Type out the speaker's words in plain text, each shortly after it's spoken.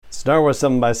Star Wars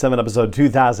 7x7 episode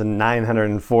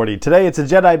 2940. Today it's a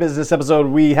Jedi business episode.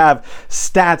 We have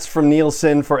stats from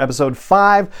Nielsen for episode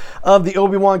 5 of the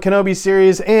Obi-Wan Kenobi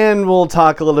series, and we'll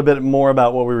talk a little bit more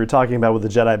about what we were talking about with the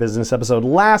Jedi business episode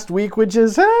last week, which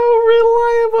is how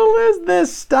reliable is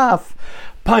this stuff?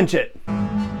 Punch it.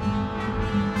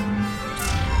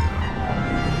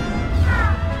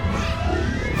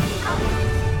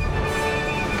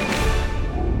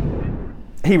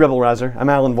 Hey Rebel Rouser, I'm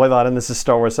Alan Voivod and this is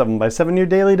Star Wars 7x7, your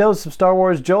daily dose of Star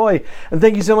Wars joy. And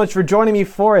thank you so much for joining me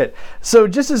for it. So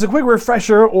just as a quick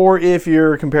refresher, or if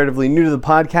you're comparatively new to the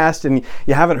podcast and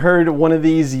you haven't heard one of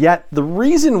these yet, the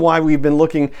reason why we've been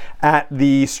looking at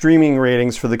the streaming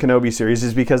ratings for the Kenobi series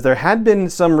is because there had been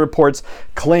some reports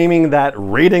claiming that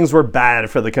ratings were bad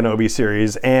for the Kenobi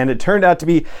series, and it turned out to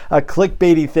be a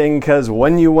clickbaity thing because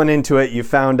when you went into it, you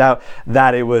found out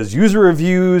that it was user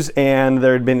reviews and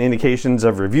there had been indications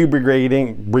of review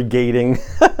brigading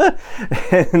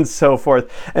and so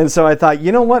forth. And so I thought,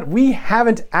 you know what? We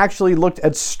haven't actually looked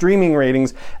at streaming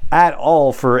ratings at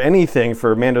all for anything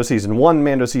for Mando Season 1,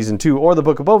 Mando Season 2, or the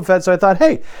Book of Boba Fett. So I thought,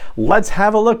 hey, let's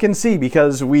have a look and see,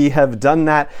 because we have done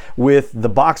that with the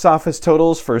box office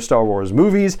totals for Star Wars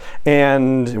movies,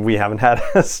 and we haven't had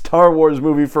a Star Wars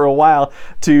movie for a while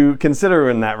to consider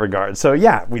in that regard. So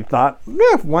yeah, we thought,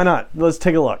 why not? Let's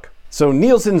take a look. So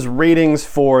Nielsen's ratings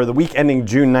for the week ending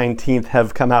June 19th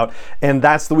have come out, and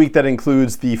that's the week that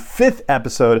includes the 5th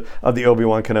episode of the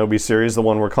Obi-Wan Kenobi series, the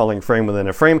one we're calling Frame Within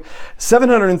a Frame.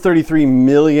 733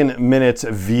 million minutes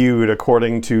viewed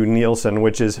according to Nielsen,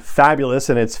 which is fabulous,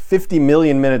 and it's 50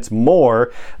 million minutes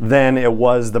more than it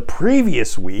was the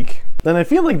previous week. Then I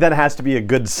feel like that has to be a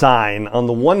good sign. On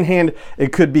the one hand,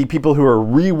 it could be people who are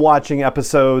rewatching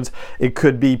episodes. It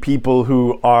could be people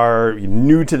who are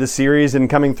new to the series and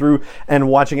coming through and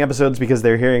watching episodes because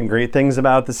they're hearing great things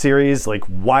about the series. Like,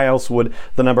 why else would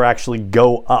the number actually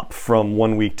go up from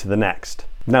one week to the next?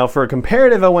 Now, for a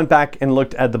comparative, I went back and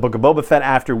looked at the Book of Boba Fett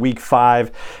after week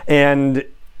 5, and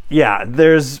yeah,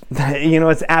 there's,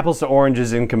 it's apples to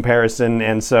oranges in comparison,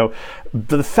 and so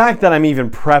the fact that I'm even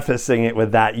prefacing it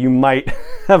with that, you might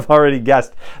have already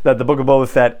guessed that the Book of Boba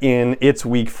Fett in its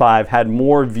week 5 had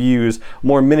more views,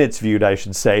 more minutes viewed, I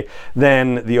should say,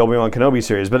 than the Obi-Wan Kenobi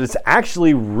series, but it's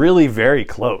actually really very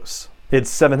close. It's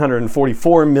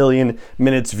 744 million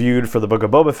minutes viewed for the Book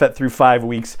of Boba Fett through 5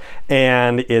 weeks,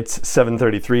 and it's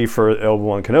 733 for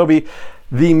Obi-Wan Kenobi.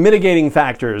 The mitigating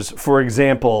factors, for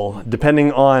example,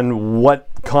 depending on what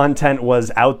content was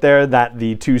out there that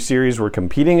the two series were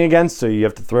competing against, so you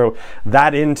have to throw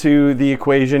that into the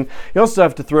equation. You also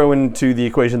have to throw into the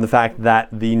equation the fact that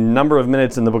the number of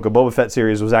minutes in the Book of Boba Fett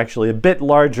series was actually a bit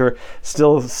larger,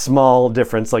 still small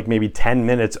difference, like maybe 10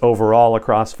 minutes overall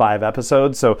across 5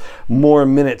 episodes, so more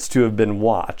minutes to have been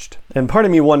watched. And part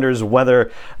of me wonders whether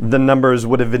the numbers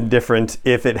would have been different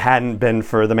if it hadn't been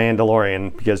for The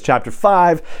Mandalorian, because Chapter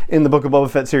 5 in the Book of Boba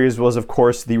Fett series was, of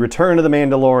course, the return of The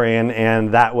Mandalorian,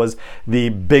 and that was the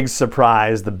big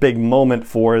surprise, the big moment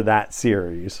for that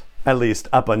series. At least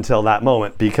up until that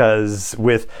moment, because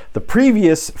with the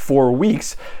previous 4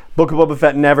 weeks, Book of Boba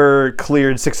Fett never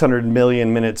cleared 600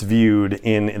 million minutes viewed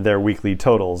in their weekly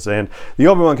totals, and the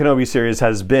Obi-Wan Kenobi series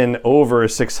has been over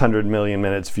 600 million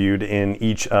minutes viewed in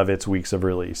each of its weeks of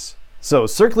release. So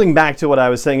circling back to what I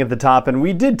was saying at the top, and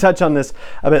we did touch on this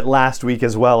a bit last week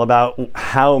as well, about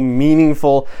how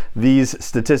meaningful these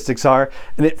statistics are,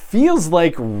 and it feels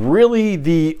like really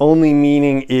the only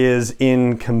meaning is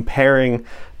in comparing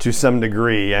to some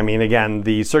degree. I mean, again,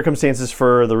 the circumstances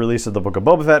for the release of the Book of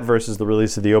Boba Fett versus the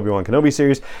release of the Obi-Wan Kenobi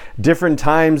series, different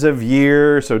times of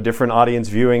year, so different audience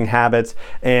viewing habits,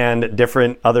 and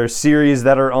different other series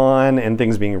that are on, and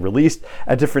things being released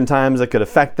at different times that could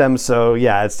affect them. So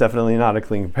yeah, it's definitely not a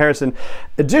clean comparison.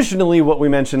 Additionally, what we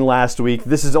mentioned last week,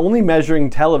 this is only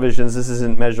measuring televisions. This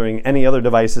isn't measuring any other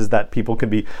devices that people could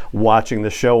be watching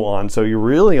the show on. So you're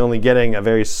really only getting a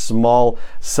very small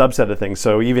subset of things.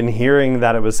 So even hearing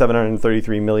that it was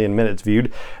 733 million minutes viewed,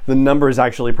 the number is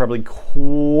actually probably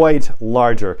quite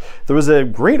larger. There was a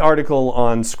great article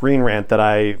on Screen Rant that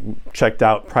I checked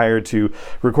out prior to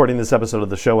recording this episode of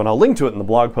the show, and I'll link to it in the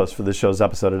blog post for this show's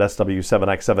episode at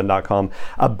sw7x7.com,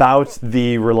 about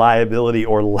the reliability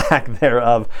or lack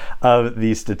thereof of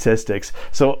these statistics.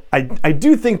 So I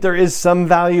do think there is some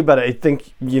value, but I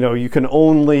think, you can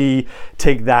only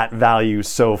take that value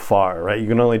so far, right? You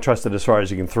can only trust it as far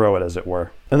as you can throw it, as it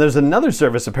were. And there's another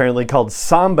service apparently called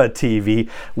Samba TV,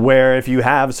 where if you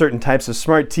have certain types of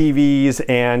smart TVs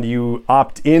and you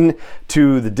opt in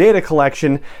to the data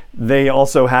collection, they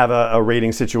also have a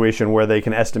rating situation where they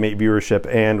can estimate viewership.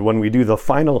 And when we do the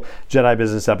final Jedi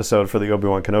Business episode for the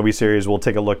Obi-Wan Kenobi series, we'll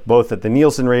take a look both at the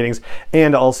Nielsen ratings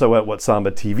and also at what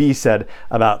Samba TV said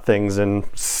about things and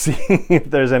see if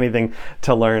there's anything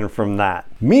to learn from that.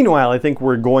 Meanwhile, I think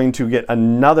we're going to get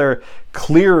another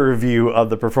clearer view of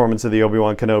the performance of the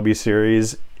Obi-Wan Kenobi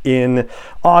series in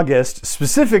August,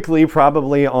 specifically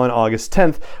probably on August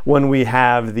 10th, when we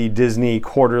have the Disney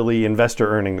quarterly investor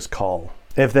earnings call.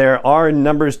 If there are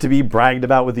numbers to be bragged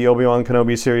about with the Obi-Wan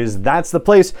Kenobi series, that's the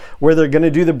place where they're going to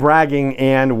do the bragging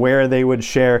and where they would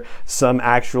share some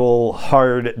actual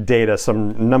hard data,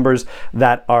 some numbers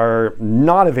that are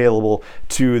not available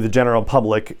to the general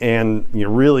public and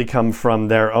really come from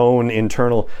their own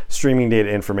internal streaming data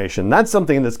information. That's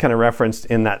something that's kind of referenced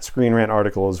in that Screen Rant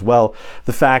article as well.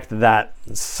 The fact that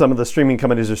some of the streaming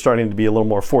companies are starting to be a little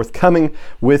more forthcoming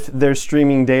with their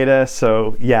streaming data.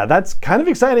 So yeah, that's kind of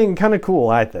exciting and kind of cool,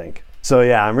 I think. So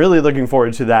yeah, I'm really looking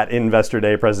forward to that Investor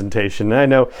Day presentation. And I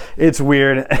know it's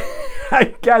weird.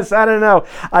 I guess, I don't know.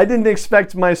 I didn't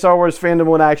expect my Star Wars fandom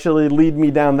would actually lead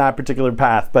me down that particular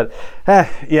path. But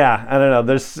yeah, I don't know.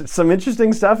 There's some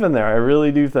interesting stuff in there. I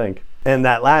really do think. And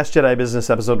that last Jedi Business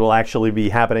episode will actually be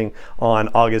happening on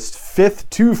August 5th,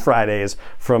 2 Fridays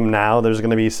from now. There's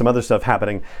going to be some other stuff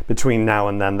happening between now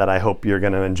and then that I hope you're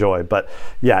going to enjoy. But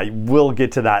yeah, we'll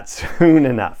get to that soon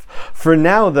enough. For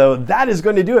now, though, that is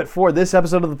going to do it for this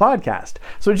episode of the podcast.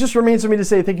 So it just remains for me to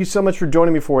say thank you so much for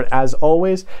joining me for it, as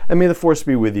always, and may the Force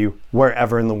be with you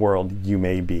wherever in the world you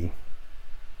may be.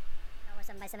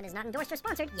 7 is not endorsed or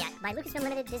sponsored yet by Lucasfilm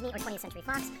Limited, Disney, or 20th Century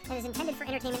Fox, and is intended for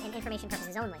entertainment and information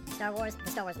purposes only. Star Wars, the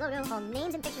Star Wars logo, all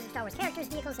names and pictures of Star Wars characters,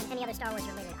 vehicles, and any other Star Wars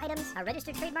related items are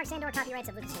registered trademarks and/or copyrights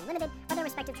of Lucasfilm Limited, or their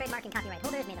respective trademark and copyright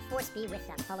holders. May the Force be with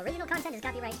them. All original content is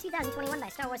copyright 2021 by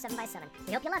Star Wars 7x7.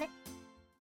 We hope you love it.